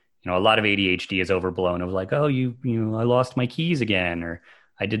A lot of ADHD is overblown of like, oh, I lost my keys again, or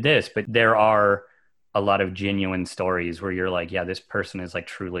I did this. But there are a lot of genuine stories where you're like, yeah, this person is like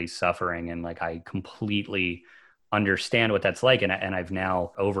truly suffering. And like, I completely understand what that's like. And I've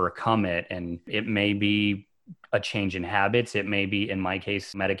now overcome it. And it may be a change in habits. It may be, in my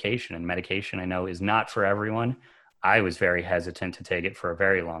case, medication. And medication I know is not for everyone. I was very hesitant to take it for a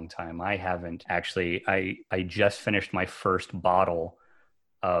very long time. I haven't actually, I just finished my first bottle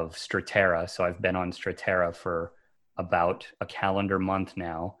of Strattera. So I've been on Strattera for about a calendar month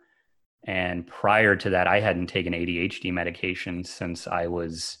now. And prior to that, I hadn't taken ADHD medication since I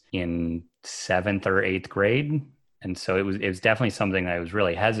was in seventh or eighth grade. And so it was definitely something that I was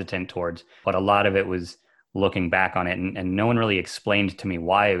really hesitant towards. But a lot of it was looking back on it, and no one really explained to me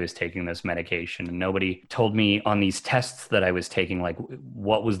why I was taking this medication. And nobody told me on these tests that I was taking, like,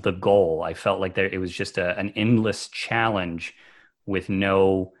 what was the goal. I felt like it was just an endless challenge with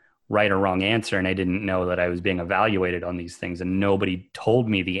no right or wrong answer. And I didn't know that I was being evaluated on these things. And nobody told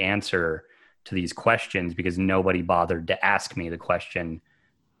me the answer to these questions because nobody bothered to ask me the question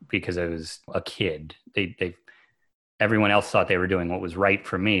because I was a kid. Everyone else thought they were doing what was right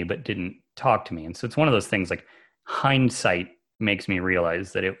for me, but didn't talk to me. And so it's one of those things, like, hindsight makes me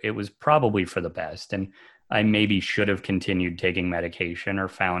realize that it was probably for the best. And I maybe should have continued taking medication or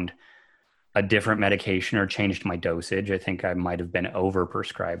found a different medication or changed my dosage. I think I might have been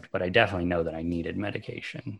overprescribed, but I definitely know that I needed medication.